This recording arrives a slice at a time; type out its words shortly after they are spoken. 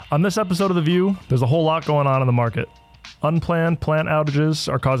On this episode of The View, there's a whole lot going on in the market. Unplanned plant outages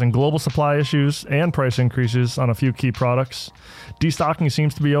are causing global supply issues and price increases on a few key products. Destocking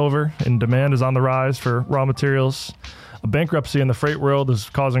seems to be over, and demand is on the rise for raw materials. A bankruptcy in the freight world is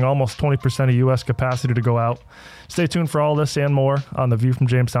causing almost 20% of U.S. capacity to go out. Stay tuned for all this and more on the View from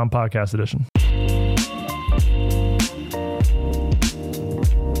Jamestown Podcast Edition.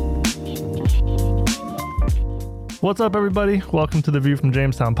 What's up, everybody? Welcome to the View from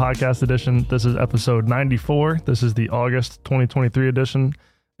Jamestown Podcast Edition. This is episode 94. This is the August 2023 edition.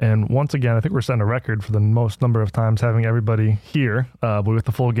 And once again, I think we're setting a record for the most number of times having everybody here. But with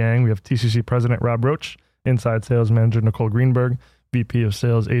the full gang, we have TCC President Rob Roach, Inside Sales Manager Nicole Greenberg, VP of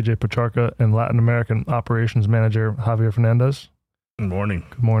Sales AJ Pacharka, and Latin American Operations Manager Javier Fernandez. Good morning.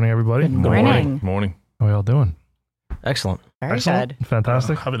 Good morning, everybody. Good morning. Good morning. How are y'all doing? Excellent. Very Excellent. good.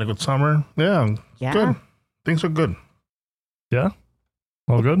 Fantastic. Having a good summer. Yeah. Good. Things are good. Yeah?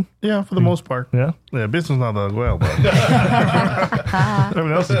 All good? Yeah, for the most part. Yeah? Yeah, business not that well, but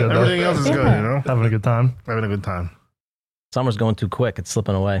Everything else is good, though. everything else is good, you know? Having a good time. Having a good time. Summer's going too quick. It's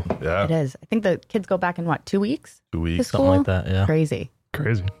slipping away. Yeah. It is. I think the kids go back in what, 2 weeks 2 to weeks. school? Something like that, yeah. Crazy.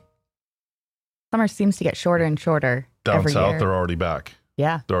 Crazy. Summer seems to get shorter and shorter Down every south, year. they're already back.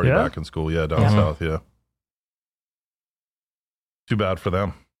 Yeah. They're already Yeah? back in school. Yeah, down Yeah. south. Yeah. Too bad for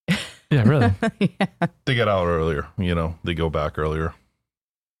them. Yeah, really. Yeah. They get out earlier. You know, they go back earlier.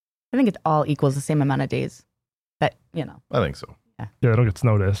 I think it all equals the same amount of days. But, I think so. Yeah, I don't get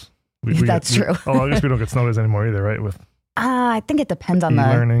snow days. That's true. I guess we don't get snow days anymore either, right? With I think it depends on the...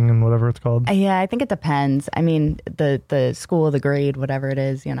 e-learning and whatever it's called. Yeah, I think it depends. I mean, the school, the grade, whatever it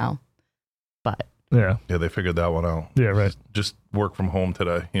is, But Yeah. Yeah, they figured that one out. Yeah, right. Just work from home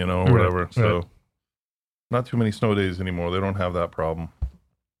today, or Right, whatever. right. So not too many snow days anymore. They don't have that problem.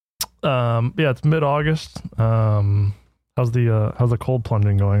 Yeah, it's mid-August. How's the cold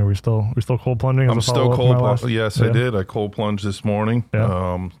plunging going? Are we still cold plunging? as I'm a still follow-up cold. from our last- Yes, Yeah. I did. I cold plunged this morning.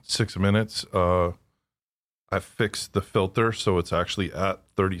 Yeah. 6 minutes. I fixed the filter, so it's actually at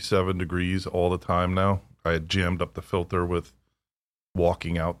 37 degrees all the time now. I had jammed up the filter with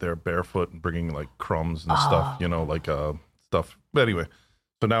walking out there barefoot and bringing like crumbs and stuff, stuff. But anyway,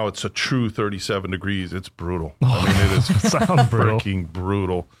 so now it's a true 37 degrees. It's brutal. I mean, it is Sounds brutal. freaking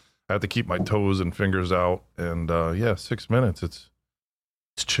brutal. I have to keep my toes and fingers out. And 6 minutes. It's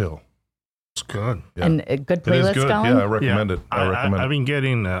chill. It's good. Yeah. And a good It is playlist good. going? Yeah, I recommend it. I recommend I've it. been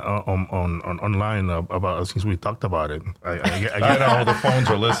getting online about since we talked about it. I I know the phones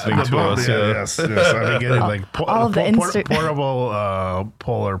are listening to us. Yeah. Yes. I've been getting like all of the portable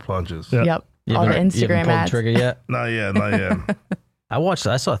polar plunges. Yeah. Yep. You All the haven't- you haven't Instagram pulled the ads. trigger yet? Not yet.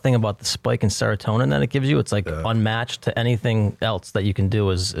 I saw a thing about the spike in serotonin that it gives you. It's like unmatched to anything else that you can do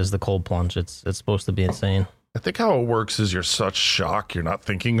is the cold plunge. It's supposed to be insane. I think how it works is you're such shock, you're not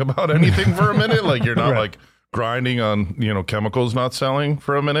thinking about anything for a minute. Like you're not Right. like grinding on, chemicals not selling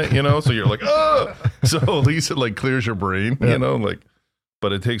for a minute, So you're like, oh, so at least it like clears your brain,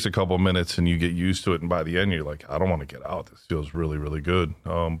 but it takes a couple minutes and you get used to it. And by the end, you're like, I don't want to get out. This feels really, really good.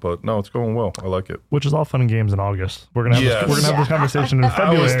 But no, it's going well. I like it. Which is all fun and games in August. We're gonna have this conversation in I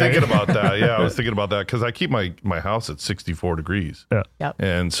February. was thinking about that. Yeah, I was thinking about that because I keep my house at 64 degrees. Yeah. Yep.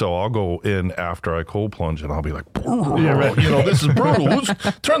 And so I'll go in after I cold plunge and I'll be like, Yeah, right. this is brutal. Let's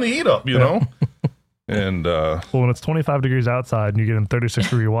turn the heat up, And Well, when it's 25 degrees outside and you get in 36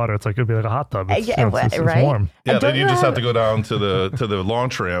 degree water, it's like it'd be like a hot tub. It's, Yeah, it's right? warm. yeah, don't then you you just have- have to go down to the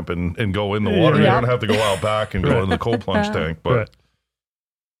launch ramp and go in the water. Yeah. You don't have to go out back and go in the cold plunge tank. But Right.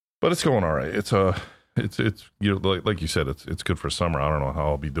 but it's going all right. It's like you said, it's good for summer. I don't know how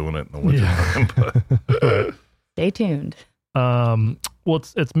I'll be doing it in the winter time, but Stay tuned. Well,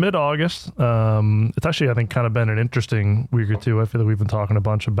 it's mid-August. It's actually, I think, kind of been an interesting week or two. I feel like we've been talking a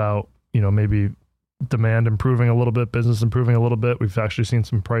bunch about, maybe demand improving a little bit, business improving a little bit. We've actually seen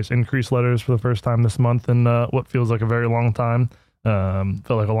some price increase letters for the first time this month in what feels like a very long time. Felt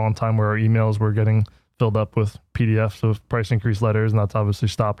like a long time where our emails were getting filled up with PDFs of price increase letters, and that's obviously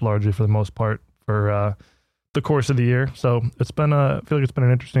stopped largely for the most part for the course of the year. So it's been, I feel like it's been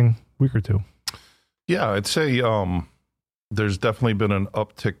an interesting week or two. yeah, I'd say there's definitely been an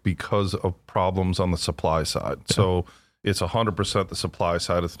uptick because of problems on the supply side. So it's 100% the supply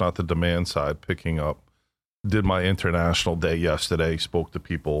side. It's not the demand side picking up. Did my international day yesterday, spoke to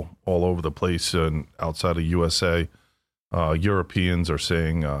people all over the place and outside of USA. Europeans are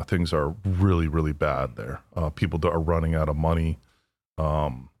saying things are really, really bad there. People are running out of money.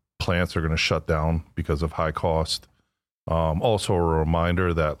 Plants are going to shut down because of high cost. Also a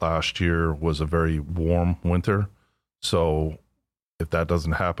reminder that last year was a very warm winter. So if that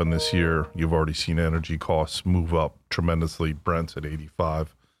doesn't happen this year, you've already seen energy costs move up tremendously. Brent's at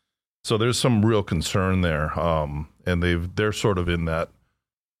 85. So there's some real concern there, and they're sort of in that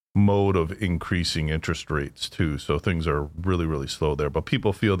mode of increasing interest rates too. So things are really, really slow there. But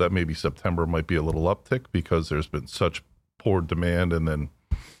people feel that maybe September might be a little uptick because there's been such poor demand, and then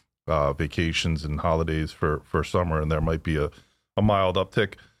vacations and holidays for summer, and there might be a mild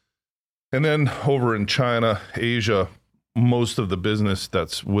uptick. And then over in China, Asia, most of the business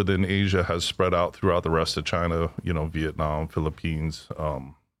that's within Asia has spread out throughout the rest of China, Vietnam, Philippines,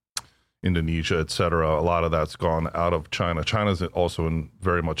 Indonesia, et cetera. A lot of that's gone out of China. China's also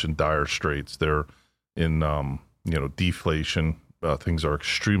very much in dire straits. They're in, deflation. Things are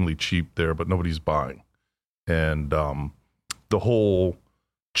extremely cheap there, but nobody's buying. And the whole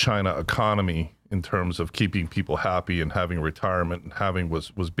China economy, in terms of keeping people happy and having retirement and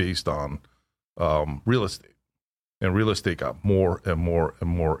was based on real estate. And real estate got more and more and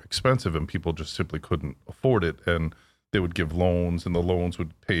more expensive, and people just simply couldn't afford it. And they would give loans, and the loans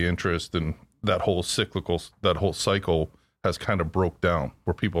would pay interest, and that whole cycle has kind of broke down,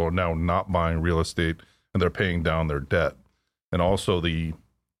 where people are now not buying real estate and they're paying down their debt. And also the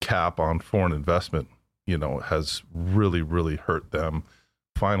cap on foreign investment, has really, really hurt them.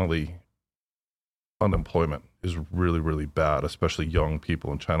 Finally, unemployment is really, really bad, especially young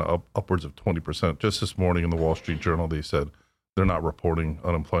people in China, upwards of 20%. Just this morning in the Wall Street Journal, they said they're not reporting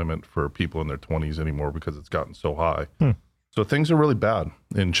unemployment for people in their 20s anymore because it's gotten so high. So things are really bad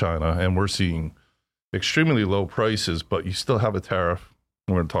in China, and we're seeing extremely low prices, but you still have a tariff.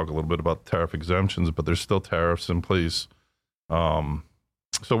 We're going to talk a little bit about tariff exemptions, but there's still tariffs in place.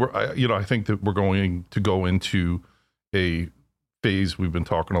 So I think that we're going to go into a phase we've been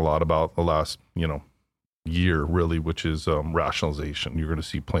talking a lot about the last, year really, which is rationalization. You're going to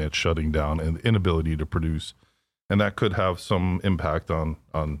see plants shutting down and inability to produce. And that could have some impact on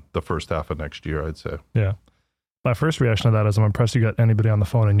the first half of next year, I'd say. Yeah. My first reaction to that is I'm impressed you got anybody on the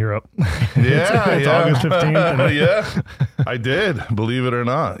phone in Europe. It's August 15th. Yeah, I did. Believe it or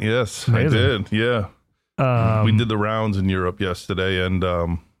not. Yes, amazing. I did. Yeah. We did the rounds in Europe yesterday, and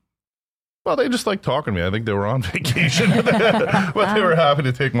they just like talking to me. I think they were on vacation, but they were happy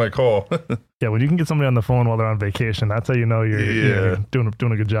to take my call. Yeah, when you can get somebody on the phone while they're on vacation, that's how you know you're doing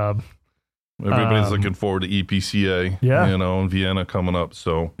a good job. Everybody's looking forward to EPCA, in Vienna coming up.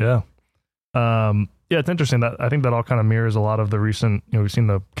 So yeah, it's interesting that I think that all kind of mirrors a lot of the recent. We've seen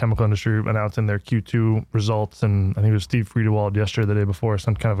the chemical industry announcing their Q2 results, and I think it was Steve Friedewald yesterday, the day before,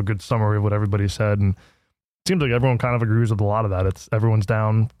 sent kind of a good summary of what everybody said, and it seems like everyone kind of agrees with a lot of that. Everyone's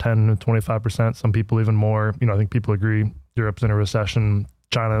down 10 to 25%. Some people even more. I think people agree Europe's in a recession.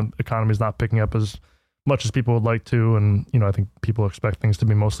 China economy is not picking up as much as people would like to. And, I think people expect things to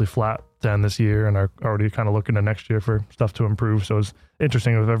be mostly flat to end this year and are already kind of looking to next year for stuff to improve. So it's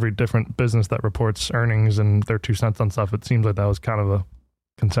interesting with every different business that reports earnings and their 2 cents on stuff. It seems like that was kind of a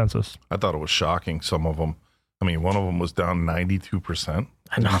consensus. I thought it was shocking. Some of them. I mean, one of them was down 92%.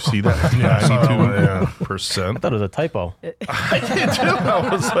 I know. Did you see that? 92%. I thought it was a typo. I did too. I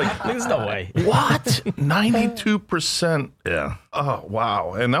was like, there's no way. What? 92%. Yeah. Oh,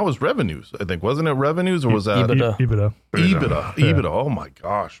 wow. And that was revenues, I think. Wasn't it revenues, or was that EBITDA? EBITDA. Oh my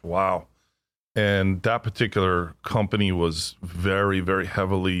gosh. Wow. And that particular company was very, very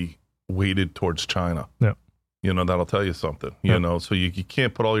heavily weighted towards China. Yeah. That'll tell you something, so you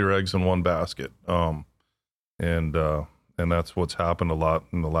can't put all your eggs in one basket. And that's what's happened a lot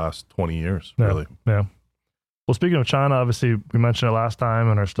in the last 20 years, really. Yeah. Well, speaking of China, obviously we mentioned it last time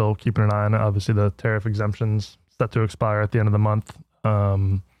and are still keeping an eye on it. Obviously the tariff exemptions set to expire at the end of the month.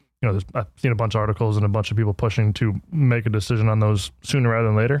 I've seen a bunch of articles and a bunch of people pushing to make a decision on those sooner rather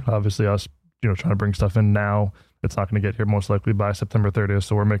than later. Obviously us, trying to bring stuff in now, it's not going to get here most likely by September 30th.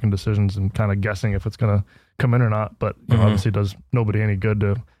 So we're making decisions and kind of guessing if it's going to come in or not. But obviously it does nobody any good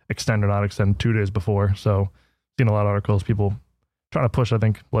to extend or not extend 2 days before. So seen a lot of articles, people trying to push, I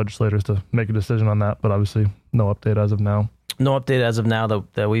think, legislators to make a decision on that, but obviously no update as of now. No update as of now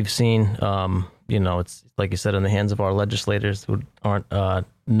that we've seen. It's like you said, in the hands of our legislators who aren't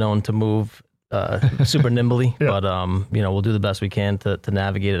known to move super nimbly, but we'll do the best we can to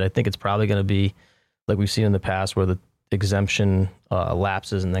navigate it. I think it's probably going to be like we've seen in the past, where the exemption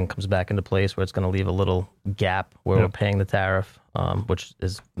lapses and then comes back into place, where it's going to leave a little gap where we're paying the tariff, which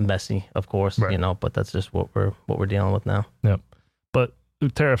is messy, of course, right. But that's just what we're dealing with now. Yeah. But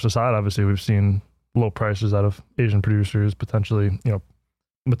tariffs aside, obviously we've seen low prices out of Asian producers, potentially,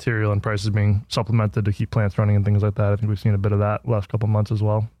 material and prices being supplemented to keep plants running and things like that. I think we've seen a bit of that last couple of months as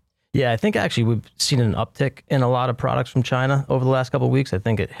well. Yeah, I think actually we've seen an uptick in a lot of products from China over the last couple of weeks. I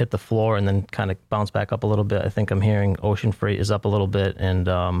think it hit the floor and then kind of bounced back up a little bit. I think I'm hearing ocean freight is up a little bit, and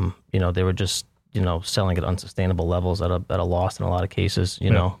they were just selling at unsustainable levels at a loss in a lot of cases, you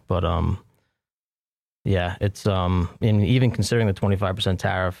know, but, yeah, it's, and even considering the 25%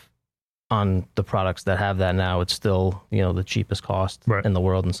 tariff on the products that have that now, it's still, the cheapest cost in the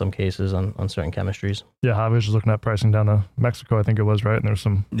world in some cases on certain chemistries. Yeah, I was just looking at pricing down to Mexico, I think it was, right? And there's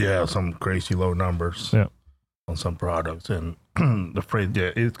some crazy low numbers on some products. And the freight,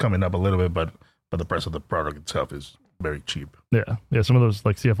 it's coming up a little bit, but the price of the product itself is very cheap. Yeah. Some of those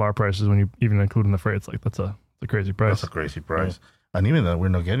like CFR prices, when you even include in the freight, it's like, that's a crazy price. That's a crazy price. Yeah. And even that, we're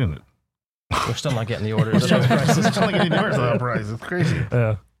not getting it. We're still not getting the orders at those prices. We're still not getting the orders at that price. It's crazy.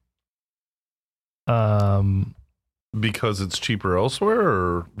 Yeah. Because it's cheaper elsewhere,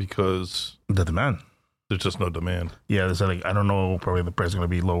 or because the demand? There's just no demand. Yeah, there's like, I don't know, probably the price is going to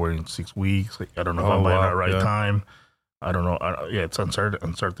be lower in 6 weeks. Like, I don't know if I'm buying at the right time. I don't know. It's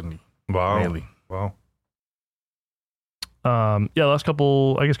uncertainty. Wow. Really. Wow. Last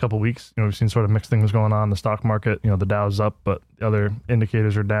couple weeks, we've seen sort of mixed things going on in the stock market. The Dow's up, but the other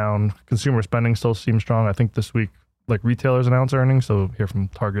indicators are down. Consumer spending still seems strong. I think this week, like, retailers announce earnings, so hear from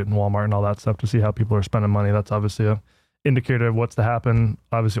Target and Walmart and all that stuff to see how people are spending money. That's obviously a indicator of what's to happen.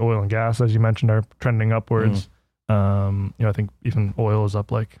 Obviously, oil and gas, as you mentioned, are trending upwards. I think even oil is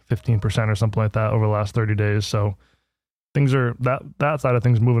up like 15% or something like that over the last 30 days. So things are that side of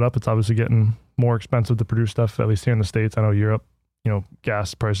things moving up. It's obviously getting more expensive to produce stuff, at least here in the States. I know Europe,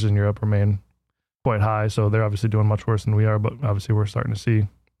 gas prices in Europe remain quite high, so they're obviously doing much worse than we are. But obviously, we're starting to see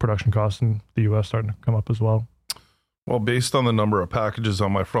production costs in the U.S. starting to come up as well. Well, based on the number of packages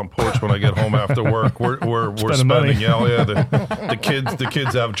on my front porch when I get home after work, we're spending. Yeah, the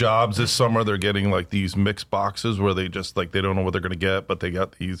kids have jobs this summer. They're getting like these mixed boxes where they just like they don't know what they're going to get, but they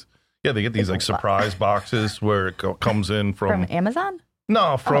got these. Yeah, they get these like surprise boxes where it comes in from Amazon.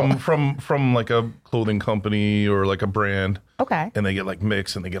 No, from like a clothing company or like a brand. Okay. And they get like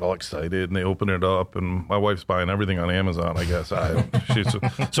mixed and they get all excited and they open it up, and my wife's buying everything on Amazon, I guess.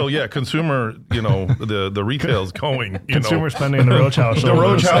 So yeah, consumer, the retail's going. Consumer spending in the Roach House. The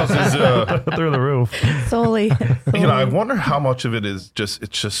Roach House is through the roof. Solely. I wonder how much of it is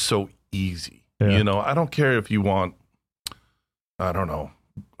it's just so easy. Yeah. I don't care if you want, I don't know,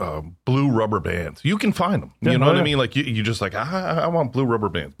 blue rubber bands. You can find them. You know what I mean? Like you just like, I want blue rubber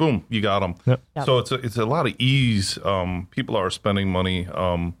bands. Boom, you got them. Yep. So it's a lot of ease. People are spending money.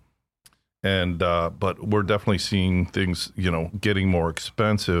 But we're definitely seeing things, getting more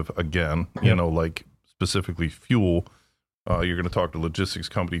expensive again. Like specifically fuel. You're going to talk to logistics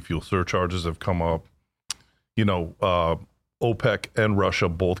company. Fuel surcharges have come up. OPEC and Russia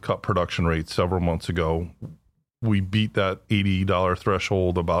both cut production rates several months ago. We beat that $80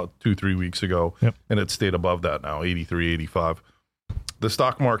 threshold about 2-3 weeks ago, and it stayed above that now, 83, 85. The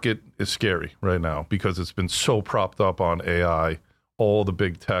stock market is scary right now because it's been so propped up on AI. All the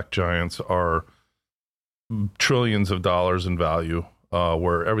big tech giants are trillions of dollars in value,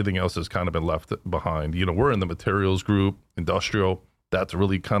 where everything else has kind of been left behind. We're in the materials group, industrial, that's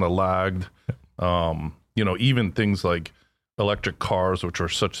really kind of lagged. Even things like electric cars, which are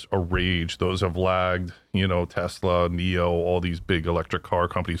such a rage, those have lagged. Tesla, NIO, all these big electric car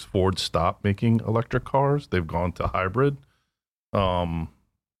companies. Ford stopped making electric cars. They've gone to hybrid.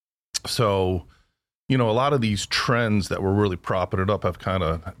 So, a lot of these trends that were really propping it up have kind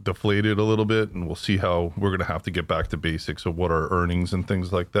of deflated a little bit, and we'll see how we're going to have to get back to basics of what are earnings and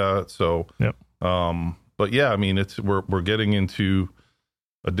things like that. So, but yeah, I mean, we're getting into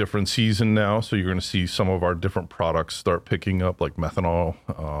a different season now, so you're going to see some of our different products start picking up, like methanol,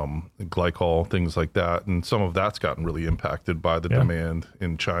 glycol, things like that, and some of that's gotten really impacted by the demand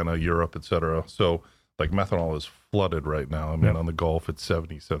in China, Europe, etc. So, like methanol is flooded right now. I mean, on the Gulf, it's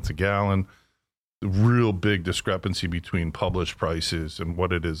 70 cents a gallon. Real big discrepancy between published prices and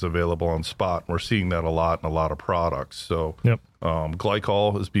what it is available on spot. We're seeing that a lot in a lot of products. So,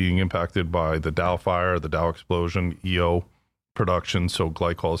 glycol is being impacted by the Dow fire, the Dow explosion, EO production. So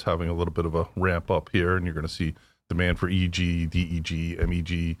glycol is having a little bit of a ramp up here, and you're going to see demand for EG, DEG,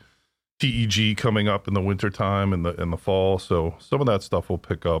 MEG, TEG coming up in the wintertime and the fall. So some of that stuff will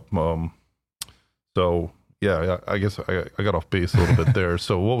pick up. So yeah, I guess I got off base a little bit there.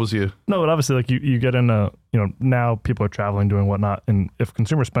 So what was you? No, but obviously, like you get into, now people are traveling, doing whatnot, and if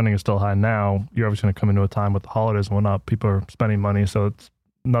consumer spending is still high now, you're obviously going to come into a time with the holidays and whatnot. People are spending money, so it's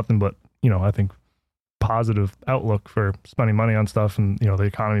nothing but I think positive outlook for spending money on stuff, and the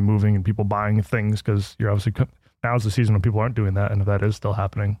economy moving and people buying things, because you're obviously now's the season when people aren't doing that, and if that is still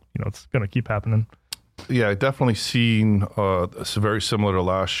happening, it's going to keep happening. Yeah, I definitely seen it's very similar to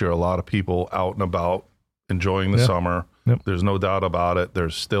last year. A lot of people out and about enjoying the summer. There's no doubt about it.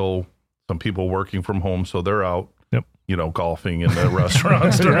 There's still some people working from home, so they're out. golfing in the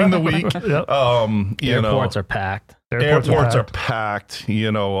restaurants during the week. Yep. Airports are packed. Airports are packed,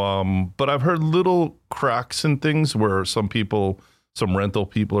 but I've heard little cracks in things where some rental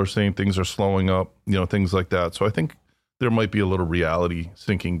people are saying things are slowing up, things like that. So I think there might be a little reality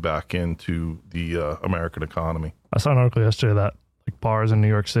sinking back into the American economy. I saw an article yesterday that like bars in New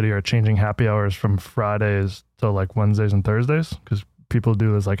York City are changing happy hours from Fridays to like Wednesdays and Thursdays because people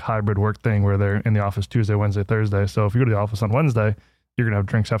do this like hybrid work thing where they're in the office Tuesday, Wednesday, Thursday. So if you go to the office on Wednesday, you're going to have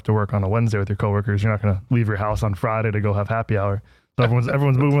drinks after work on a Wednesday with your coworkers. You're not going to leave your house on Friday to go have happy hour. So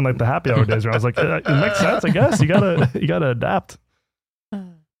everyone's moving like the happy hour days. Where I was like, it makes sense, I guess. You gotta adapt.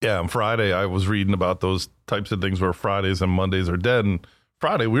 Yeah, on Friday I was reading about those types of things where Fridays and Mondays are dead. And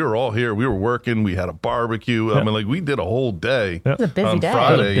Friday we were all here. We were working. We had a barbecue. Yeah. I mean, like we did a whole day. It was a busy on day.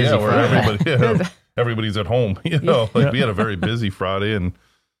 Friday, Busy where everybody's at home. We had a very busy Friday, and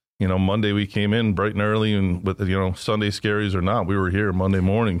Monday we came in bright and early, and with Sunday scaries or not, we were here Monday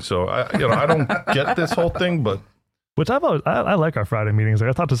morning. So I don't get this whole thing, but Which I like our Friday meetings. Like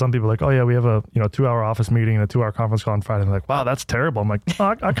I talked to some people like, oh yeah, we have a 2-hour office meeting and a 2-hour conference call on Friday. And they're like, wow, that's terrible. I'm like,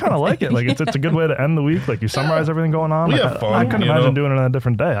 oh, I kind of like it. Like it's a good way to end the week. Like you summarize everything going on. We Like, have fun, I couldn't imagine doing it on a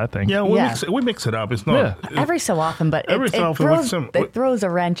different day. I think. Yeah, we mix it up. It's not Every so often, but Every so often it throws a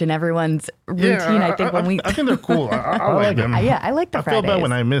wrench in everyone's routine. I think I think they're cool. I like them. I like the I feel Fridays. bad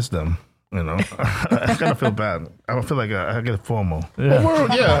when I miss them. I kind of feel bad. I feel like I get FOMO.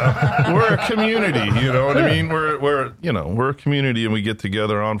 Yeah. We're a community. You know what I mean? We're a community, and we get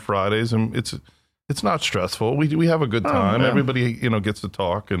together on Fridays, and it's not stressful. We have a good time. yeah. Everybody gets to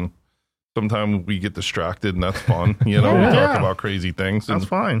talk, and sometimes we get distracted, and that's fun. We talk about crazy things. And That's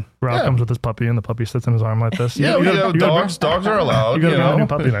fine. Rob comes with his puppy, and the puppy sits in his arm like this. yeah, we have dogs. Dogs are allowed. You got to get a new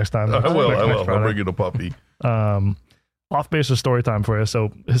puppy next time. I will. Next I'll Friday. bring you the puppy. Off basis story time for you.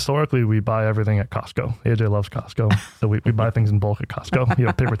 So historically, we buy everything at Costco. AJ loves Costco, so we buy things in bulk at Costco.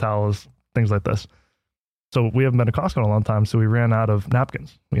 Paper towels, things like this. So we haven't been to Costco in a long time, so we ran out of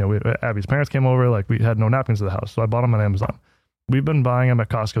napkins. Abby's parents came over, like we had no napkins at the house, so I bought them on Amazon. We've been buying them at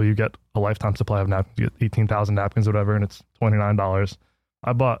Costco. You get a lifetime supply of napkins. You get 18,000 napkins or whatever, and it's $29.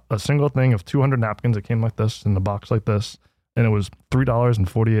 I bought a single thing of 200 napkins. It came like this in a box like this, and it was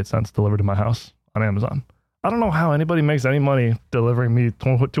 $3.48 delivered to my house on Amazon. I don't know how anybody makes any money delivering me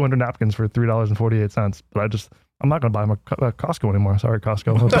 200 napkins for $3.48, but I'm not going to buy them at Costco anymore. Sorry,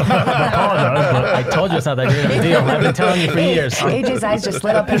 Costco. I apologize. But I told you it's not that great of a deal. I've been telling you for years. AJ's eyes just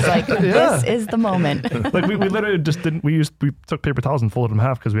lit up. He's like, this is the moment. like we literally just didn't. We took paper towels and folded them in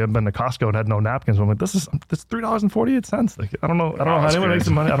half because we hadn't been to Costco and had no napkins. I'm like, this is $3.48. Like I don't know how anyone makes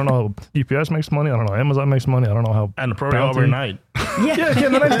the money. I don't know how UPS makes money. I don't know how Amazon makes money. I don't know how. And probably Bounty. overnight. Yeah,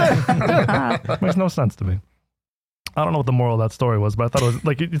 the next day. Makes no sense to me. I don't know what the moral of that story was, but I thought it was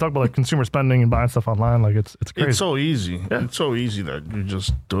like you talk about like consumer spending and buying stuff online. Like it's crazy. It's so easy. Yeah. It's so easy that you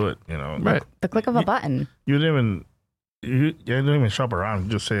just do it. Right. The click of a button. You don't even shop around.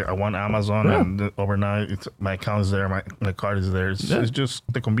 You just say I want Amazon, and then overnight my account is there, my card is there. It's just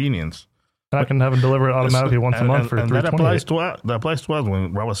the convenience. And I can have them deliver it automatically once a month for and that applies $3.28. to us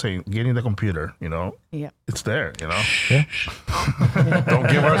when Rob was saying getting the computer. Yeah. It's there. Yeah. Don't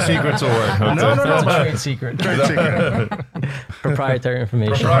give our secrets away. That's a trade secret. Proprietary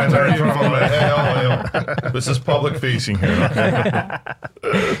information. Proprietary information. This is public facing here.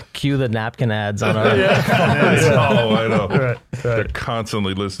 Cue the napkin ads on our. Oh, I know. Right. They're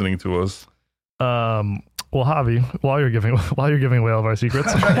constantly listening to us. Well, Javi, while you're giving away all of our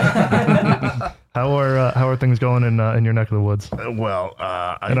secrets, how are things going in your neck of the woods? And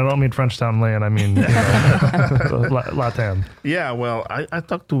I don't mean Frenchtown Lane. I mean Latam. Yeah, well, I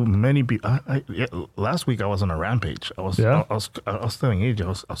talked to many people. Last week I was on a rampage. I was telling AJ,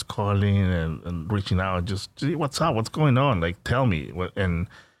 I was calling and reaching out, just see what's up, what's going on. Like, tell me. And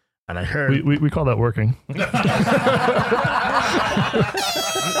I heard we call that working.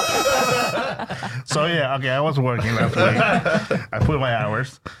 So I was working last week. I put my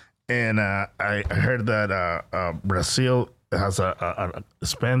hours, and I heard that Brazil has the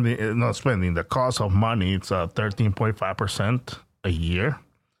cost of money. It's 13.5% a year,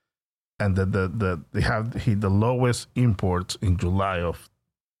 and they have the lowest imports in July of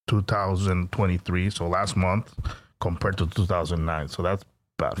 2023. So last month compared to 2009. So that's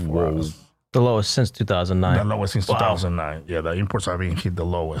bad for us. The lowest since 2009. The lowest since 2009. Yeah, the imports are being hit the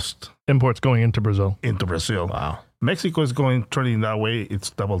lowest. Imports going into Brazil. Wow. Mexico is trending that way. It's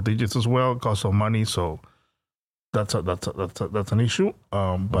double digits as well, cost of money. So that's an issue.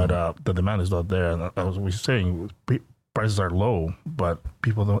 But the demand is not there. And as we were saying, prices are low, but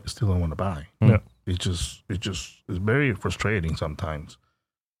people still don't want to buy. Yeah. It's very frustrating sometimes.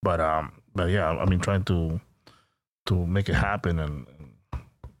 But yeah, I mean, trying to to make it happen and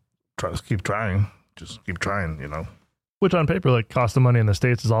keep trying. Just keep trying, Which on paper, like cost of money in the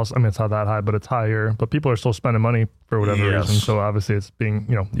States is also, I mean, it's not that high, but it's higher. But people are still spending money for whatever reason. So obviously it's being,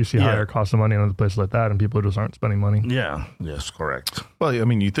 you see higher cost of money in other places like that, and people just aren't spending money. Yeah. Yes, correct. Well, I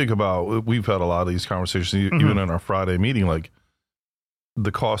mean, you think about, we've had a lot of these conversations, even in our Friday meeting, like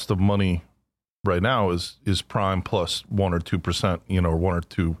the cost of money right now is prime plus 1 or 2%, or 1 or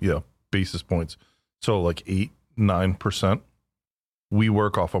 2 basis points. So like 8-9%. We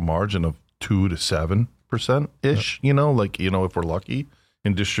work off a margin of 2 to 7% ish, if we're lucky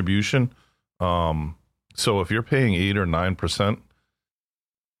in distribution. So if you're paying 8 or 9%,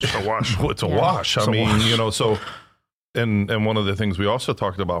 it's a wash. It's a wash. I mean, so, and one of the things we also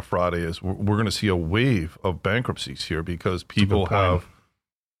talked about Friday is we're going to see a wave of bankruptcies here because people have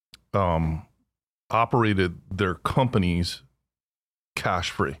operated their companies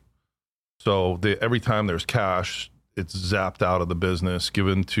cash free. So every time there's cash, it's zapped out of the business,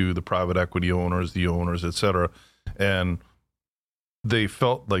 given to the private equity owners, the owners, et cetera. And they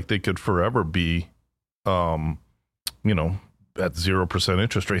felt like they could forever be, at 0%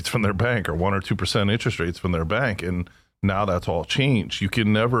 interest rates from their bank or 1 or 2% interest rates from their bank. And now that's all changed. You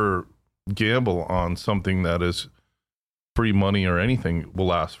can never gamble on something that is free money or anything will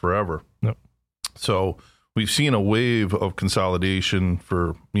last forever. Yep. So we've seen a wave of consolidation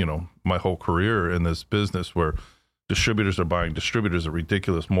for, my whole career in this business where distributors are buying distributors at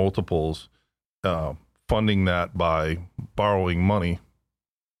ridiculous multiples, funding that by borrowing money,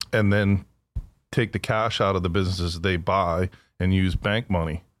 and then take the cash out of the businesses they buy and use bank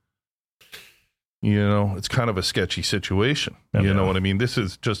money. It's kind of a sketchy situation. You know what I mean? This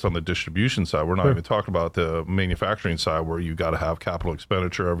is just on the distribution side. We're not even talking about the manufacturing side where you got to have capital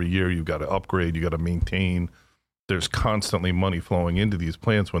expenditure every year. You've got to upgrade. You got to maintain. There's constantly money flowing into these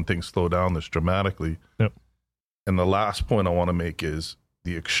plants when things slow down this dramatically. Yep. And the last point I want to make is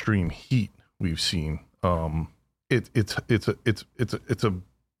the extreme heat we've seen. It's a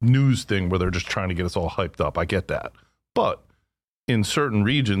news thing where they're just trying to get us all hyped up. I get that, but in certain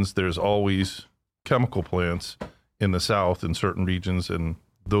regions, there's always chemical plants in the South in certain regions, and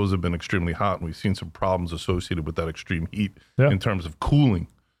those have been extremely hot. And we've seen some problems associated with that extreme heat in terms of cooling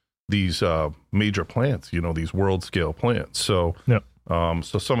these major plants. These world scale plants. So, so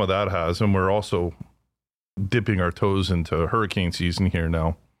some of that has, and we're also dipping our toes into hurricane season here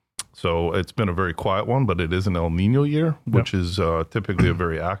now. So it's been a very quiet one, but it is an El Nino year, which is typically a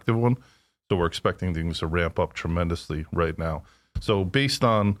very active one. So we're expecting things to ramp up tremendously right now. So based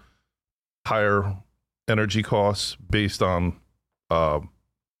on higher energy costs, based on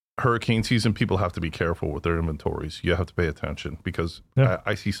hurricane season, people have to be careful with their inventories. You have to pay attention because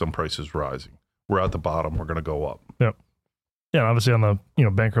I see some prices rising. We're at the bottom. We're going to go up. Yep. Yeah, obviously on the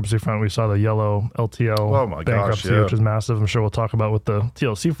bankruptcy front, we saw the yellow LTL bankruptcy, which is massive. I'm sure we'll talk about with the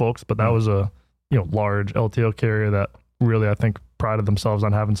TLC folks, but that was a large LTL carrier that really I think prided themselves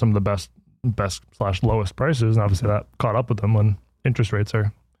on having some of the best/lowest prices, and obviously that caught up with them when interest rates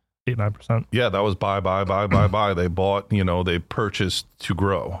are 8-9%. Yeah, that was buy. They bought, they purchased to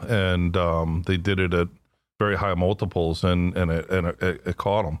grow, and they did it at very high multiples, and it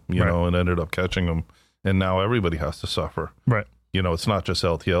caught them, and ended up catching them. And now everybody has to suffer. Right. It's not just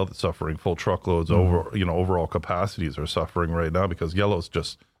LTL that's suffering. Full truckloads overall capacities are suffering right now because Yellow's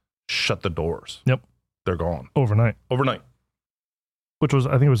just shut the doors. Yep. They're gone. Overnight. Which was,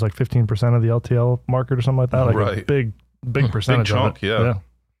 I think it was like 15% of the LTL market or something like that. Like a big percentage big chunk, of it. Yeah.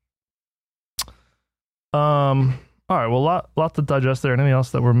 All right. Well, lot to digest there. Anything else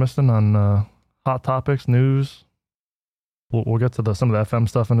that we're missing on hot topics, news? We'll get to some of the FM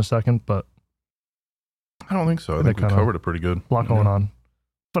stuff in a second, but I don't think so. I think we covered it pretty good. A lot going on.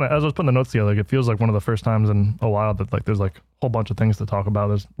 But as I was putting the notes together, it feels like one of the first times in a while that there's a whole bunch of things to talk about.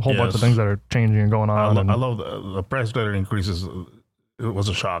 There's a whole bunch of things that are changing and going on. I love the price letter increases. It was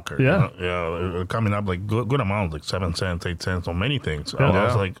a shocker. Yeah. Coming up good amounts, like 7 cents, 8 cents on many things. I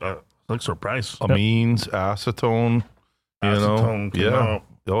was like surprised. Amines, acetone, out.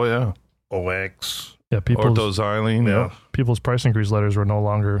 Oh yeah. OX. Yeah, orthoxylene. People's price increase letters were no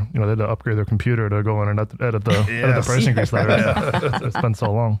longer, they had to upgrade their computer to go in and edit the price increase letters. It's been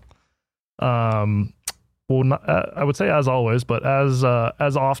so long. I would say as always, but as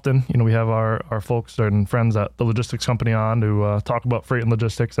often, we have our folks and friends at the logistics company on to talk about freight and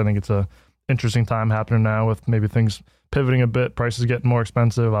logistics. I think it's a interesting time happening now with maybe things pivoting a bit, prices getting more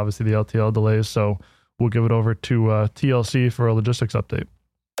expensive, obviously the LTL delays. So we'll give it over to TLC for a logistics update.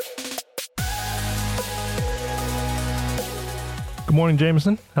 Good morning,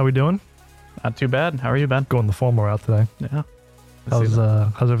 Jameson. How we doing? Not too bad. How are you, Ben? Going the formal route today. Yeah. How's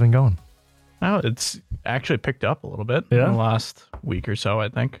everything going? No, it's actually picked up a little bit Yeah? in the last week or so, I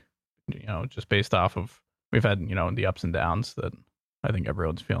think. Just based off of, we've had, the ups and downs that I think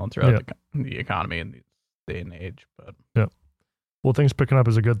everyone's feeling throughout the economy in this day and age. But Well, things picking up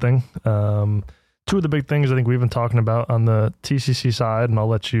is a good thing. Two of the big things I think we've been talking about on the TCC side, and I'll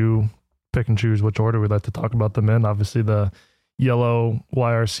let you pick and choose which order we'd like to talk about them in. Obviously, the Yellow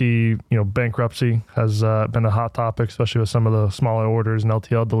YRC, bankruptcy has been a hot topic, especially with some of the smaller orders and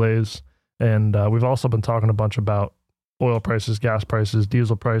LTL delays. And we've also been talking a bunch about oil prices, gas prices,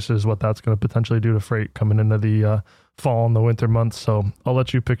 diesel prices, what that's going to potentially do to freight coming into the fall and the winter months. So I'll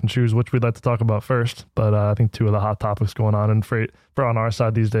let you pick and choose which we'd like to talk about first. But I think two of the hot topics going on in freight for on our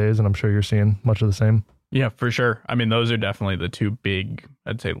side these days, and I'm sure you're seeing much of the same. yeah, for sure. I mean, those are definitely the two big,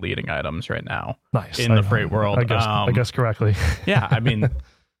 I'd say, leading items right now. Nice. In the freight world. I guess correctly. Yeah, I mean,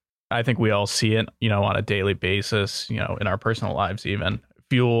 I think we all see it, on a daily basis, in our personal lives even.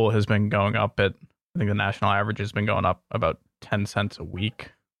 Fuel has been going up I think the national average has been going up about 10 cents a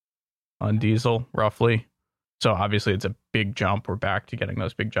week on diesel, roughly. So obviously it's a big jump. We're back to getting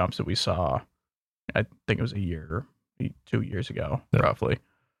those big jumps that we saw, I think it was 2 years ago, roughly.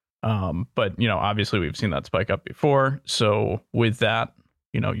 But, obviously we've seen that spike up before. So with that,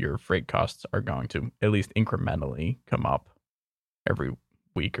 your freight costs are going to at least incrementally come up every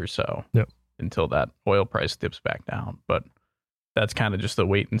week or so until that oil price dips back down. But that's kind of just the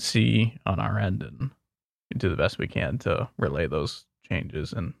wait and see on our end, and we do the best we can to relay those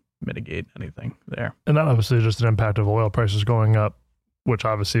changes and mitigate anything there. And that obviously is just an impact of oil prices going up, which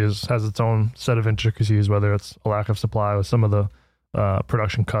obviously has its own set of intricacies, whether it's a lack of supply with some of the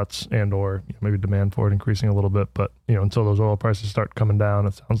production cuts and or maybe demand for it increasing a little bit. But until those oil prices start coming down,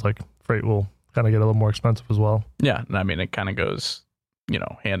 it sounds like freight will kind of get a little more expensive as well. Yeah, and I mean it kind of goes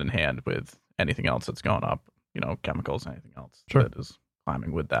hand in hand with anything else that's going up, chemicals and anything else that is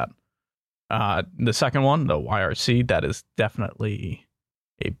climbing with that. The second one, the YRC, that is definitely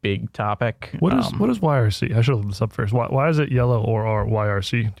a big topic. What is YRC? I should look this up first. Why is it yellow or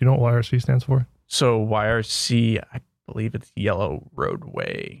YRC? Do you know what YRC stands for? So YRC, I believe it's Yellow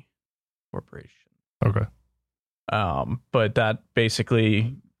Roadway Corporation. Okay. But that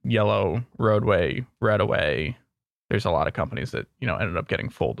basically Yellow Roadway, Redaway, there's a lot of companies that, ended up getting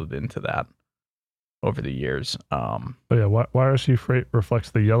folded into that over the years. But yeah, YRC Freight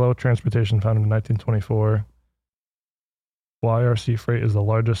reflects the yellow transportation founded in 1924. YRC Freight is the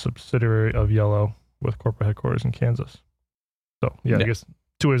largest subsidiary of Yellow with corporate headquarters in Kansas. So yeah, I guess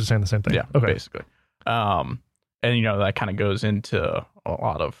two ways of saying the same thing. Yeah, okay. Basically. And that kind of goes into a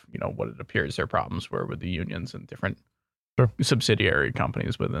lot of, what it appears their problems were with the unions and different subsidiary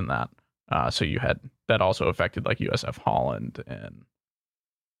companies within that. So you had that also affected like USF Holland and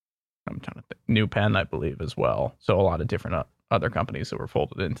I'm trying to think, New Penn, I believe, as well. So a lot of different other companies that were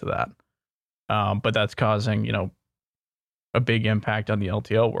folded into that. But that's causing, a big impact on the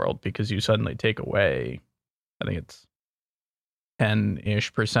LTL world because you suddenly take away, I think it's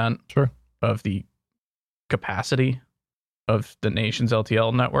 10-ish% of the capacity of the nation's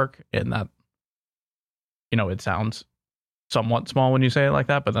LTL network. And that, it sounds somewhat small when you say it like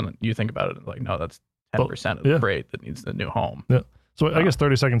that, but then you think about it like, no, that's 10% of the freight that needs the new home. Yeah. So I guess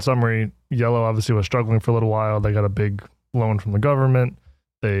 30-second summary, Yellow obviously was struggling for a little while. They got a big loan from the government.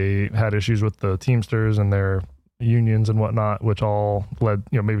 They had issues with the Teamsters and their unions and whatnot, which all led,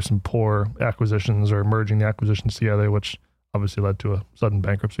 maybe some poor acquisitions or merging the acquisitions together, which obviously led to a sudden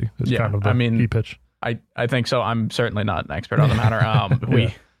bankruptcy. It's kind of the key pitch. I think so. I'm certainly not an expert on the matter.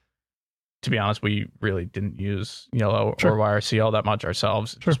 To be honest, we really didn't use Yellow or YRC all that much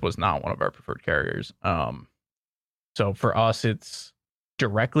ourselves. It just was not one of our preferred carriers. So for us, it's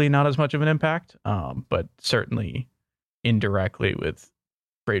directly not as much of an impact, but certainly indirectly with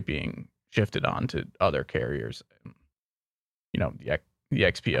freight being shifted on to other carriers. The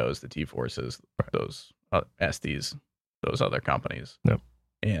XPOs, the T-Forces, those SDs, those other companies. Yep.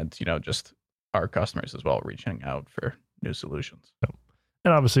 And, just our customers as well reaching out for new solutions. Yep.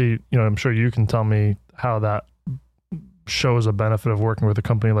 And obviously, I'm sure you can tell me how that shows a benefit of working with a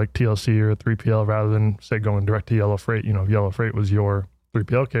company like TLC or 3PL rather than, say, going direct to Yellow Freight. If Yellow Freight was your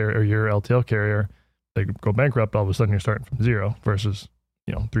 3PL carrier or your LTL carrier, they go bankrupt, all of a sudden you're starting from zero versus,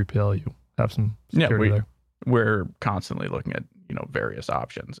 3PL, you have some security there. We're constantly looking at, various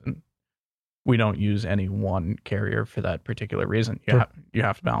options, and we don't use any one carrier for that particular reason. You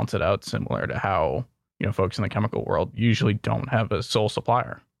have to balance it out, similar to how, folks in the chemical world usually don't have a sole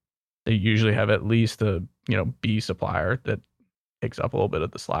supplier. They usually have at least a, B supplier that takes up a little bit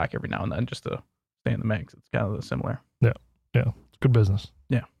of the slack every now and then just to stay in the mix. It's kind of similar. Yeah. It's good business.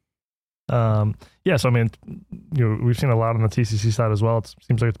 Yeah. Yeah, so I mean, we've seen a lot on the TCC side as well. It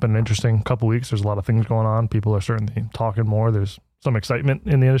seems like it's been an interesting couple weeks. There's a lot of things going on. People are certainly talking more. There's some excitement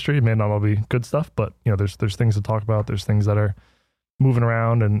in the industry. It may not all be good stuff, but there's things to talk about. There's things that are moving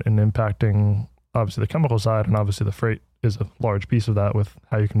around and impacting obviously the chemical side, and obviously the freight is a large piece of that with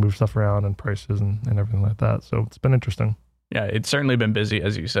how you can move stuff around and prices and everything like that. So it's been interesting. Yeah, it's certainly been busy,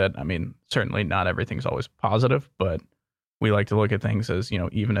 as you said. I mean, certainly not everything's always positive, but we like to look at things as,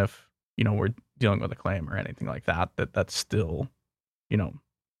 even if, we're dealing with a claim or anything like that, that's still, it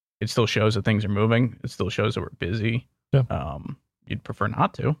still shows that things are moving. It still shows that we're busy. Yeah. You'd prefer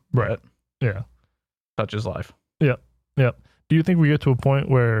not to, right? But yeah, such is life. Yeah. Yeah. Do you think we get to a point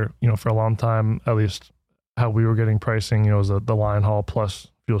where, for a long time, at least how we were getting pricing, was the line haul plus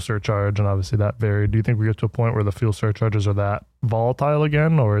fuel surcharge, and obviously that varied. Do you think we get to a point where the fuel surcharges are that volatile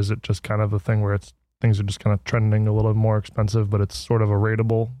again, or is it just kind of a thing where things are just kind of trending a little more expensive, but it's sort of a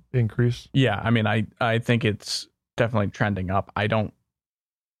rateable increase? Yeah, I mean, I think it's definitely trending up. I don't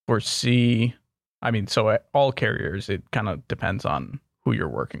foresee. I mean, so at all carriers, it kind of depends on who you're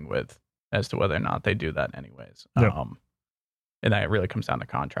working with as to whether or not they do that anyways. Yeah. And that really comes down to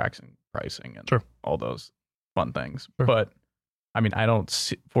contracts and pricing and Sure. all those fun things. Sure. But I mean, I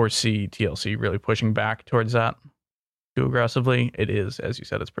don't foresee TLC really pushing back towards that too aggressively. It is, as you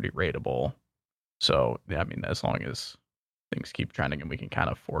said, it's pretty rateable. So, yeah, I mean, as long as things keep trending and we can kind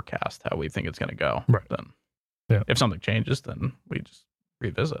of forecast how we think it's going to go, right, then if something changes, then we just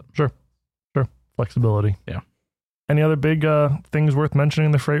revisit. Sure. Flexibility. Yeah. Any other big things worth mentioning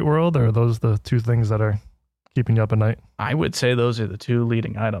in the freight world, or are those the two things that are keeping you up at night? I would say those are the two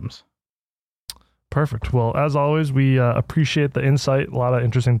leading items. Perfect. Well, as always, we appreciate the insight. A lot of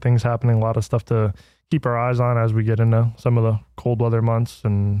interesting things happening, a lot of stuff to keep our eyes on as we get into some of the cold weather months,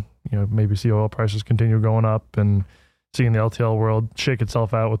 and maybe see oil prices continue going up and seeing the LTL world shake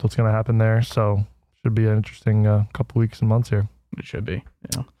itself out with what's going to happen there. So should be an interesting couple weeks and months here. It should be.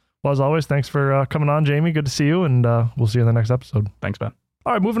 Yeah. Well, as always, thanks for coming on, Jamie. Good to see you, and we'll see you in the next episode. Thanks, Ben.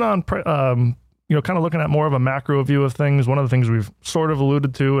 All right, moving on. Kind of looking at more of a macro view of things. One of the things we've sort of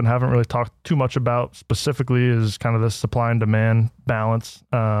alluded to and haven't really talked too much about specifically is kind of the supply and demand balance.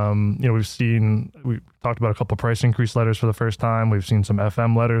 We've talked about a couple of price increase letters for the first time. We've seen some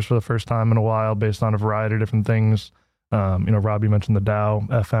FM letters for the first time in a while based on a variety of different things. Robbie mentioned the Dow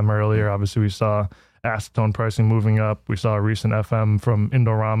FM earlier. Obviously, we saw acetone pricing moving up. We saw a recent FM from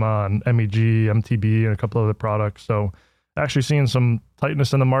Indorama and MEG, MTB, and a couple of other products. So actually seeing some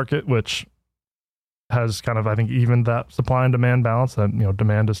tightness in the market, which has kind of, I think, evened that supply and demand balance. That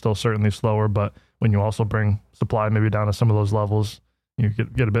demand is still certainly slower, but when you also bring supply maybe down to some of those levels, you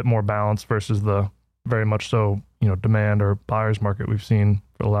get a bit more balance versus the very much so demand or buyer's market we've seen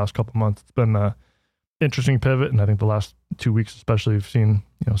for the last couple months. It's been an interesting pivot, and I think the last 2 weeks especially, we've seen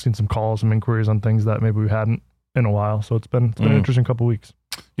some calls, some inquiries on things that maybe we hadn't in a while. So it's been an interesting couple weeks.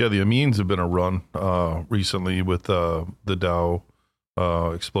 Yeah, the amines have been a run recently with the Dow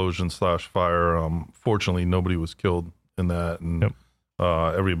explosion/fire. Fortunately, nobody was killed in that, and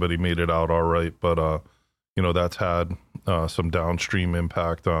everybody made it out all right. But that's had some downstream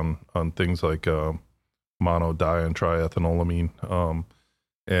impact on things like mono, di, and triethanolamine,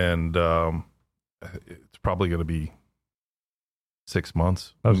 and it's probably going to be 6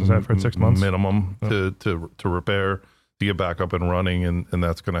 months. I was going to say, I've heard 6 months minimum to repair, to get back up and running, and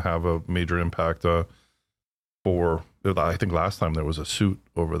that's going to have a major impact for. I think last time there was a suit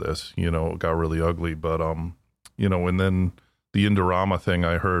over this, it got really ugly, but and then the Indorama thing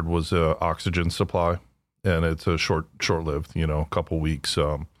I heard was oxygen supply, and it's a short-lived, a couple weeks,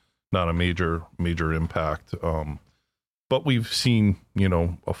 not a major impact. But we've seen,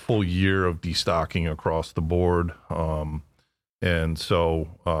 a full year of destocking across the board. And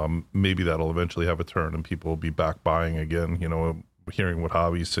so maybe that'll eventually have a turn and people will be back buying again, hearing what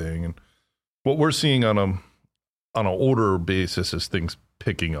Javi's saying. And what we're seeing on an order basis is things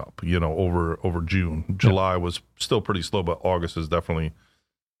picking up, over June. July was still pretty slow, but August is definitely,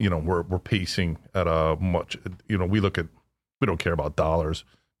 we're pacing at a much, we don't care about dollars,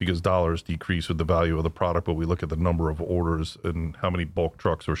 because dollars decrease with the value of the product, but we look at the number of orders and how many bulk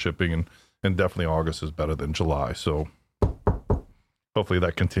trucks we're shipping, and definitely August is better than July. So hopefully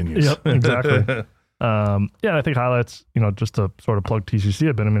that continues. Yep, exactly. I think highlights, just to sort of plug TCC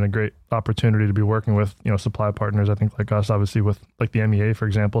a bit, a great opportunity to be working with, supply partners, I think, like us, obviously with like the MEA, for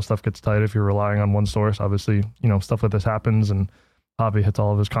example. Stuff gets tight if you're relying on one source. Obviously, stuff like this happens, and Javi hits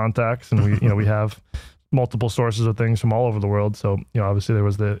all of his contacts, and we have multiple sources of things from all over the world. So, obviously there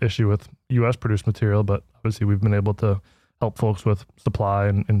was the issue with U.S. produced material, but obviously we've been able to help folks with supply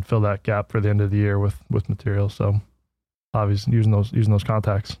and fill that gap for the end of the year with material. So obviously using those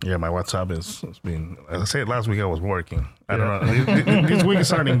contacts. Yeah, my WhatsApp is been. As I said last week, I was working. I don't know. This week is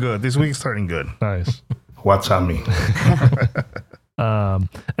starting good. Nice. WhatsApp me. And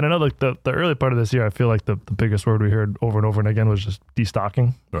I know like the early part of this year, I feel like the biggest word we heard over and over and again was just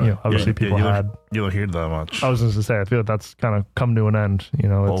destocking. Right. You know, obviously people you had. You don't hear that much. I was just to say, I feel like that's kind of come to an end. You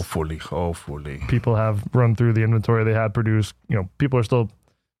know, it's, Hopefully. people have run through the inventory they had produced. You know, people are still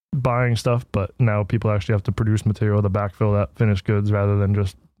buying stuff, but now people actually have to produce material to backfill that finished goods rather than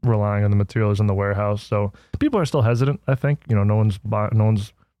just relying on the materials in the warehouse. So people are still hesitant. I think, you know, no one's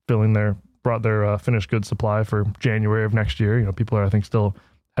brought their finished goods supply for January of next year. You know, people are, I think, still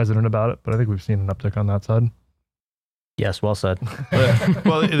hesitant about it, but I think we've seen an uptick on that side. Yes, well said.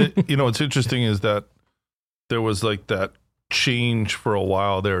 Well, you know, what's interesting is that there was like that change for a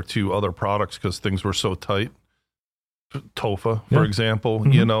while there to other products because things were so tight. TOFA, for example,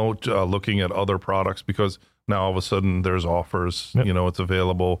 you know, looking at other products because now all of a sudden there's offers, you know, it's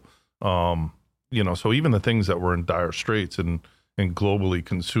available. You know, so even the things that were in dire straits and globally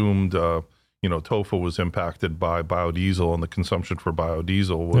consumed, you know, TOFA was impacted by biodiesel, and the consumption for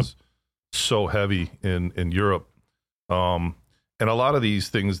biodiesel was so heavy in Europe. And a lot of these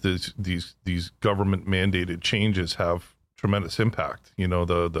things, these government mandated changes have tremendous impact. You know,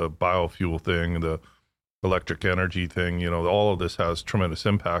 the biofuel thing, the electric energy thing, you know, all of this has tremendous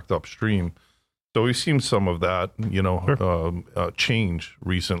impact upstream. So we've seen some of that, you know, change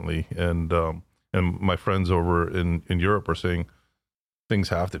recently. And my friends over in Europe are saying things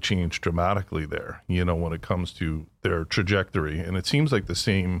have to change dramatically there, you know, when it comes to their trajectory. And it seems like the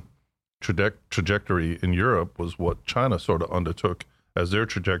same trajectory in Europe was what China sort of undertook as their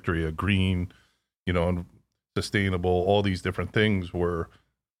trajectory, a green, you know, and sustainable, all these different things were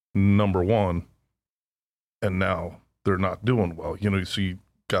number one. And now they're not doing well, you know, so you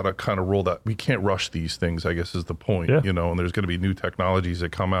got to kind of roll that. We can't rush these things, I guess is the point, you know, and there's going to be new technologies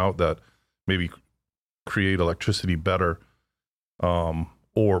that come out that maybe create electricity better,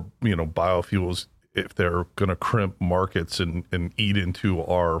 or, you know, biofuels, if they're going to crimp markets and eat into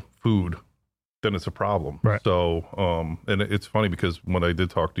our food, then it's a problem. Right. So, and it's funny because when I did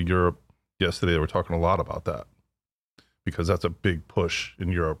talk to Europe yesterday, they were talking a lot about that because that's a big push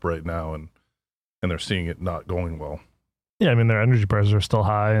in Europe right now. And they're seeing it not going well. Yeah, I mean, their energy prices are still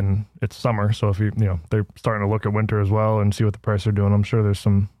high, and it's summer, so if you know, they're starting to look at winter as well and see what the prices are doing. I'm sure there's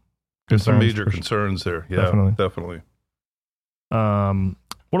some major concerns there. Yeah, definitely. One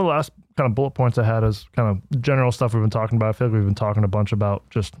of the last kind of bullet points I had is kind of general stuff we've been talking about. I feel like we've been talking a bunch about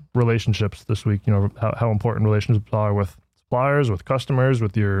just relationships this week. You know, how important relationships are with suppliers, with customers,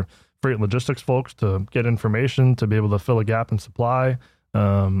 with your freight and logistics folks to get information, to be able to fill a gap in supply. You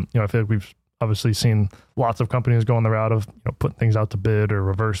know, I feel like we've obviously seen lots of companies going the route of, you know, putting things out to bid or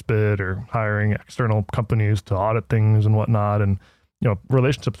reverse bid or hiring external companies to audit things and whatnot. And, you know,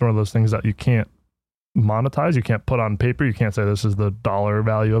 relationships are one of those things that you can't monetize. You can't put on paper. You can't say this is the dollar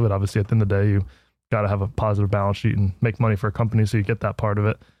value of it. Obviously, at the end of the day, you got to have a positive balance sheet and make money for a company, so you get that part of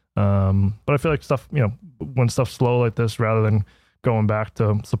it. But I feel like stuff, you know, when stuff's slow like this, rather than going back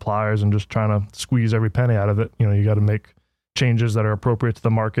to suppliers and just trying to squeeze every penny out of it, you know, you got to make changes that are appropriate to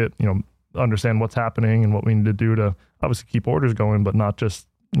the market, you know, understand what's happening and what we need to do to obviously keep orders going, but not just,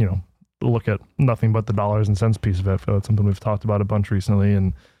 you know, look at nothing but the dollars and cents piece of it. I feel it's something we've talked about a bunch recently,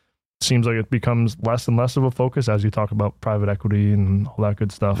 and it seems like it becomes less and less of a focus as you talk about private equity and all that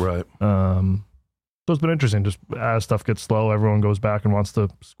good stuff. Right. So it's been interesting. Just as stuff gets slow, everyone goes back and wants to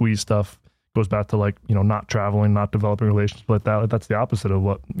squeeze stuff, goes back to, like, you know, not traveling, not developing relationships like that. That's the opposite of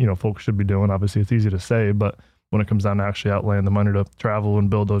what, you know, folks should be doing. Obviously, it's easy to say, but when it comes down to actually outlaying the money to travel and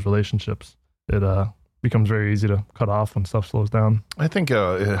build those relationships, it becomes very easy to cut off when stuff slows down. I think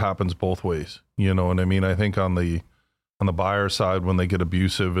it happens both ways, you know, and I mean, I think on the buyer side, when they get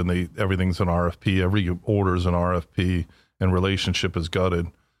abusive and everything's an RFP, every order is an RFP and relationship is gutted.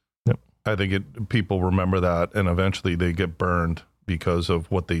 Yep. I think people remember that, and eventually they get burned because of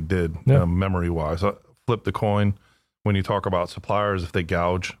what they did, memory wise. Flip the coin. When you talk about suppliers, if they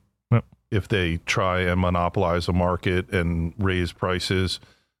gouge, if they try and monopolize a market and raise prices,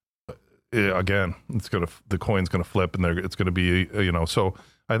 again, the coin's gonna flip, and it's gonna be, you know. So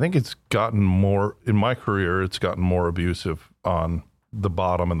I think it's gotten more in my career. It's gotten more abusive on the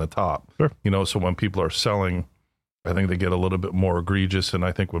bottom and the top. Sure. You know, so when people are selling, I think they get a little bit more egregious, and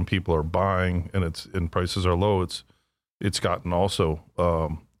I think when people are buying and prices are low, it's gotten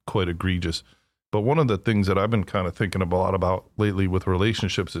also quite egregious. But one of the things that I've been kind of thinking a lot about lately with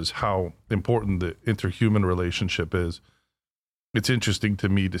relationships is how important the interhuman relationship is. It's interesting to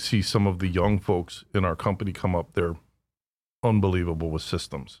me to see some of the young folks in our company come up. They're unbelievable with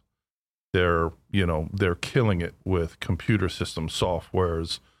systems. they're killing it with computer system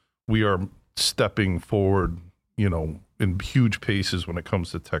softwares. We are stepping forward, in huge paces when it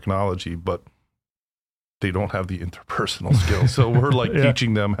comes to technology, but they don't have the interpersonal skills. So we're like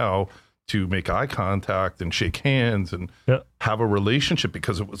teaching them how to make eye contact and shake hands and have a relationship,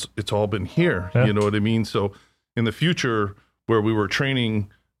 because it's all been here. You know what I mean? So in the future, where we were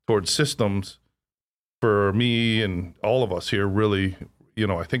training towards systems, for me and all of us here, really,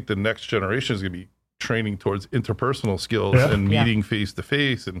 I think the next generation is going to be training towards interpersonal skills and meeting face to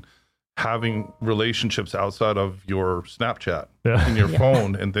face and having relationships outside of your Snapchat and your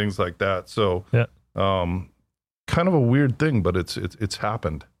phone and things like that. So, kind of a weird thing, but it's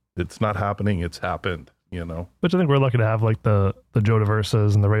happened. It's not happening. It's happened, Which I think we're lucky to have, like the Joe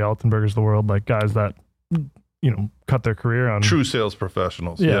DeVersas and the Ray Altenbergers of the world, like guys that, cut their career on true sales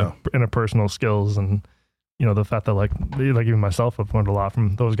professionals. Interpersonal skills. And, the fact that like even myself, I've learned a lot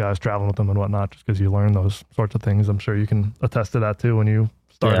from those guys traveling with them and whatnot, just because you learn those sorts of things. I'm sure you can attest to that too when you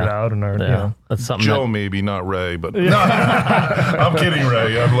started out and are, That's something Joe, maybe not Ray, but I'm kidding,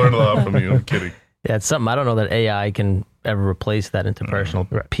 Ray. I've learned a lot from you. I'm kidding. Yeah, it's something. I don't know that AI can ever replace that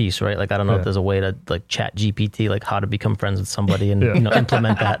interpersonal piece, right? Like, I don't know if there's a way to like chat GPT, like how to become friends with somebody and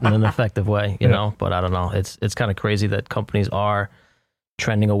implement that in an effective way, you know. But I don't know. It's kind of crazy that companies are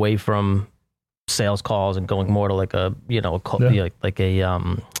trending away from sales calls and going more to like a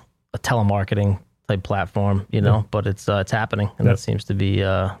telemarketing type platform, But it's happening, and that seems to be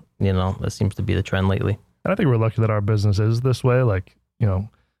the trend lately. And I think we're lucky that our business is this way. Like,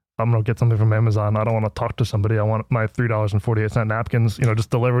 I'm going to get something from Amazon. I don't want to talk to somebody. I want my $3.48 napkins, just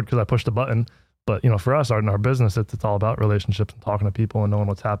delivered because I pushed a button. But, for us, in our business, it's all about relationships and talking to people and knowing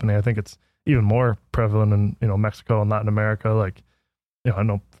what's happening. I think it's even more prevalent in, Mexico and Latin America. Like, I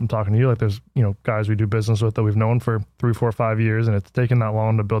know from talking to you, like there's, guys we do business with that we've known for 3, 4, 5 years, and it's taken that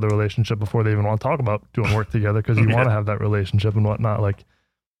long to build a relationship before they even want to talk about doing work together, because you want to have that relationship and whatnot. Like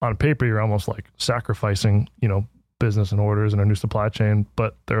on paper, you're almost like sacrificing, business and orders and a new supply chain,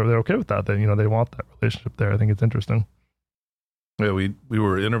 but they're okay with that. They they want that relationship there. I think it's interesting. Yeah, we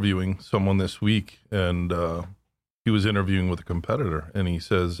were interviewing someone this week, and he was interviewing with a competitor, and he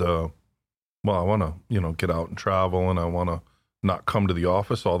says, "Well, I want to get out and travel, and I want to not come to the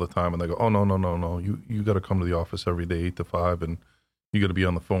office all the time." And they go, "Oh no, you got to come to the office every day, 8 to 5, and you got to be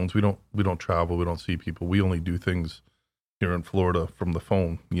on the phones. We don't travel, we don't see people. We only do things here in Florida from the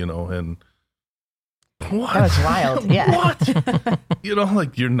phone, and." What? That was wild. Yeah. What?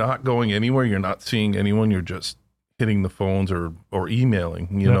 Like you're not going anywhere. You're not seeing anyone. You're just hitting the phones or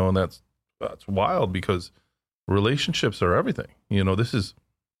emailing, and that's wild, because relationships are everything. This is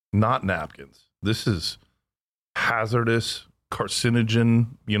not napkins. This is hazardous, carcinogen,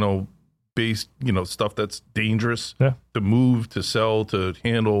 based, stuff that's dangerous to move, to sell, to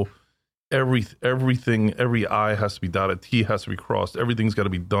handle. Everything, every I has to be dotted, T has to be crossed. Everything's got to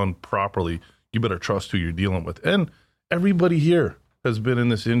be done properly. You better trust who you're dealing with. And everybody here has been in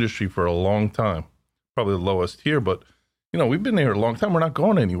this industry for a long time, probably the lowest here, but we've been here a long time. We're not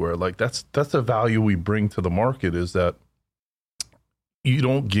going anywhere. Like that's the value we bring to the market, is that you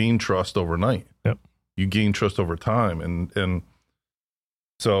don't gain trust overnight. Yep. You gain trust over time. And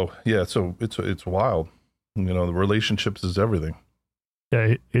so, so it's wild. The relationships is everything.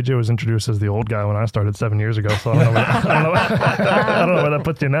 Yeah, AJ was introduced as the old guy when I started 7 years ago, so I don't know where that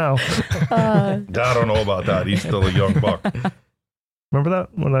puts you now. I don't know about that. He's still a young buck. Remember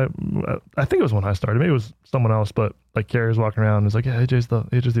that when I think it was when I started. Maybe it was someone else, but like Carrie was walking around and was like, "Yeah, AJ's the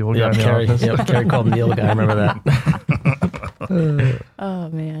old guy in the Carrie, office." Yeah, Carrie called him the old guy. I remember that. Oh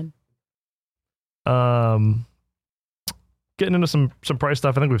man. Getting into some price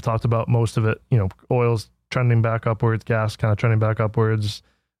stuff. I think we've talked about most of it. Oil's trending back upwards, gas kind of trending back upwards.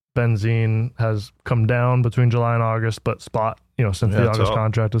 Benzene has come down between July and August, but spot, since the August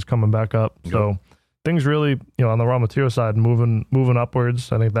contract is coming back up. Yep. So things really, on the raw material side, moving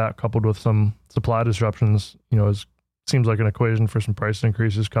upwards. I think that coupled with some supply disruptions, seems like an equation for some price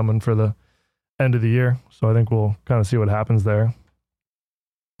increases coming for the end of the year. So I think we'll kind of see what happens there.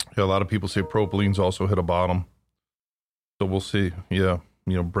 Yeah, a lot of people say propylene's also hit a bottom. So we'll see. Yeah.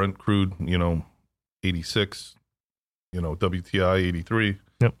 Brent crude, 86, WTI 83.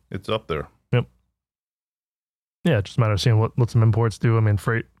 Yep. It's up there. Yep. Yeah, it's just a matter of seeing what some imports do. I mean,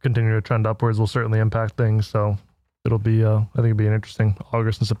 freight continuing to trend upwards will certainly impact things. So it'll be, I think it'll be an interesting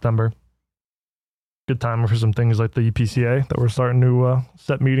August and September. Good time for some things like the EPCA that we're starting to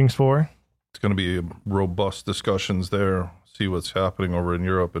set meetings for. It's going to be robust discussions there. See what's happening over in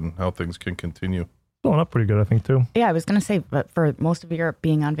Europe and how things can continue. A filling up pretty good, I think, too. Yeah, I was gonna say, but for most of Europe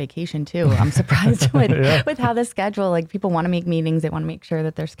being on vacation too, I'm surprised with how the schedule. Like, people want to make meetings, they want to make sure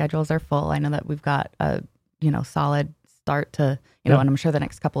that their schedules are full. I know that we've got a solid start to and I'm sure the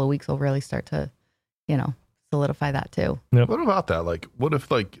next couple of weeks will really start to solidify that too. Yep. What about that? Like, what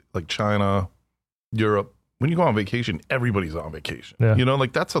if like China, Europe? When you go on vacation, everybody's on vacation. Yeah.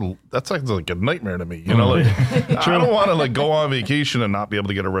 Like that's like a nightmare to me. Like I don't want to like go on vacation and not be able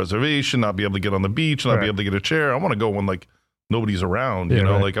to get a reservation, not be able to get on the beach, not be able to get a chair. I want to go when like nobody's around.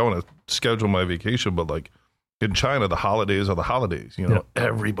 Like I want to schedule my vacation, but like in China, the holidays are the holidays.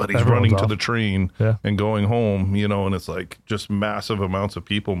 Everybody's running to the train and going home. And it's like just massive amounts of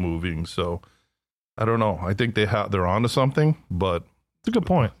people moving. So I don't know. I think they're onto something, but it's a good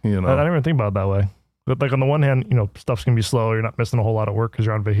point. I didn't even think about it that way. But like on the one hand, stuff's gonna be slow. You're not missing a whole lot of work because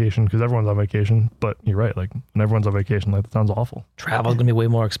you're on vacation, because everyone's on vacation. But you're right, like when everyone's on vacation, like that sounds awful. Travel's gonna be way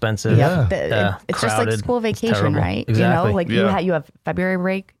more expensive. It's just like school vacation, right? Exactly. Like you have February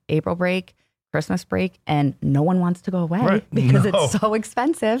break, April break, Christmas break, and no one wants to go away because it's so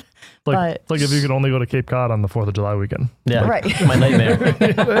expensive. It's like if you could only go to Cape Cod on the 4th of July weekend. Yeah, my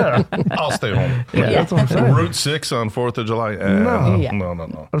nightmare. I'll stay home. That's what I'm saying. Route 6 on 4th of July.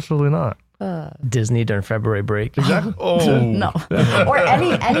 No. Absolutely not. Disney during February break. Exactly. No. Or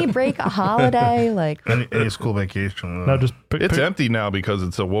any break, a holiday, like any school vacation. No, just it's empty now because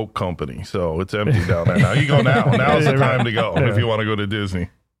it's a woke company, so it's empty down there now. You go now. Now's the time to go if you want to go to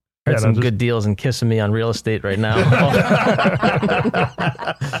Disney. Had some good deals and kissing me on real estate right now.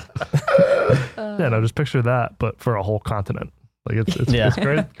 Just picture that, but for a whole continent. Like it's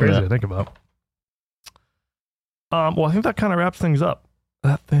crazy to think about. Well, I think that kind of wraps things up.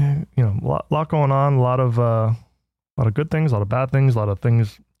 That thing, a lot going on, a lot of good things, a lot of bad things, a lot of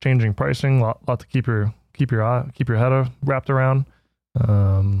things changing pricing, a lot to keep your head wrapped around.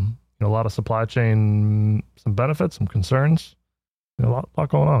 A lot of supply chain, some benefits, some concerns. A lot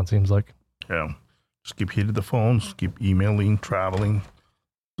going on, it seems like. Yeah. Just keep hitting the phones, keep emailing, traveling,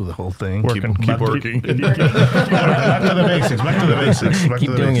 do the whole thing. Keep working. Back to the basics.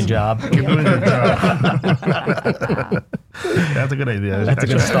 Keep doing your job. Keep doing your job. That's a good idea. That's a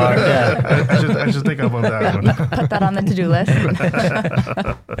good start. Yeah. I should think about that one. Put that on the to-do list.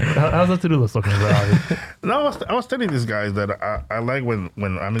 How's the to-do list looking, Robbie? No, I was telling these guys that I like when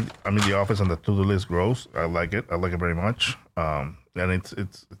I'm in the office and the to-do list grows. I like it. I like it very much. And it's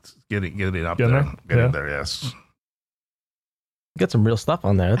getting up there. Getting there, yes. Got some real stuff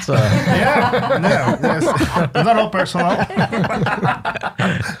on there. It's yes. It's not all personal.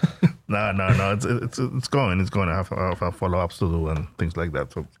 No. It's going. I have follow-ups to do and things like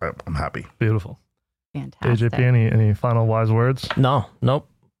that. So I'm happy. Beautiful. Fantastic. AJP, any final wise words? No. Nope.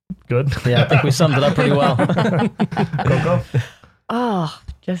 Good. Yeah, I think we summed it up pretty well. Coco? Oh,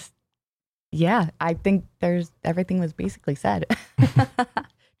 just I think everything was basically said.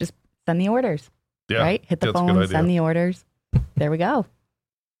 Just send the orders. Yeah, right? Hit the phone, send the orders. There we go.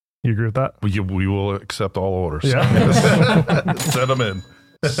 You agree with that? We will accept all orders. Yeah. Send them in.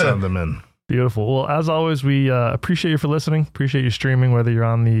 Send them in. Beautiful. Well, as always, we appreciate you for listening. Appreciate you streaming, whether you're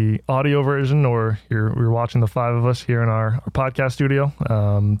on the audio version or you're watching the 5 of us here in our podcast studio.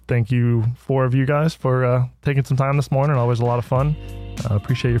 Thank you, 4 of you guys, for taking some time this morning. Always a lot of fun.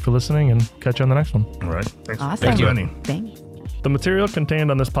 Appreciate you for listening, and catch you on the next one. All right. Thanks. Awesome. Thank you. Thanks. The material contained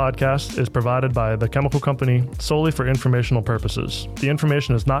on this podcast is provided by The Chemical Company solely for informational purposes. The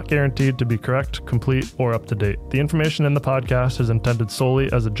information is not guaranteed to be correct, complete, or up to date. The information in the podcast is intended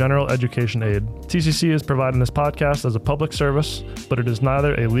solely as a general education aid. TCC is providing this podcast as a public service, but it is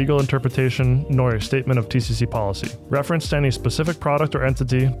neither a legal interpretation nor a statement of TCC policy. Reference to any specific product or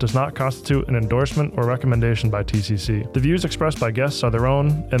entity does not constitute an endorsement or recommendation by TCC. The views expressed by guests are their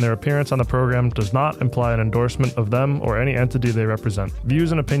own, and their appearance on the program does not imply an endorsement of them or any entity they represent.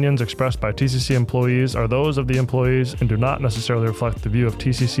 Views and opinions expressed by TCC employees are those of the employees and do not necessarily reflect the view of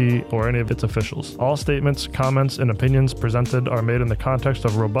TCC or any of its officials. All statements, comments, and opinions presented are made in the context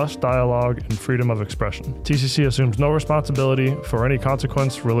of robust dialogue and freedom of expression. TCC assumes no responsibility for any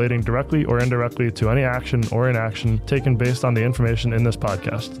consequence relating directly or indirectly to any action or inaction taken based on the information in this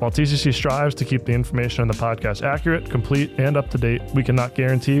podcast. While TCC strives to keep the information in the podcast accurate, complete, and up to date, we cannot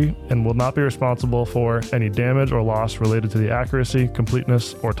guarantee and will not be responsible for any damage or loss related to the accuracy,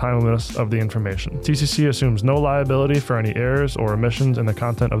 completeness, or timeliness of the information. TCC assumes no liability for any errors or omissions in the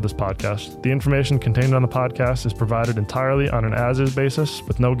content of this podcast. The information contained on the podcast is provided entirely on an as-is basis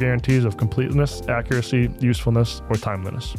with no guarantees of completeness, accuracy, usefulness, or timeliness.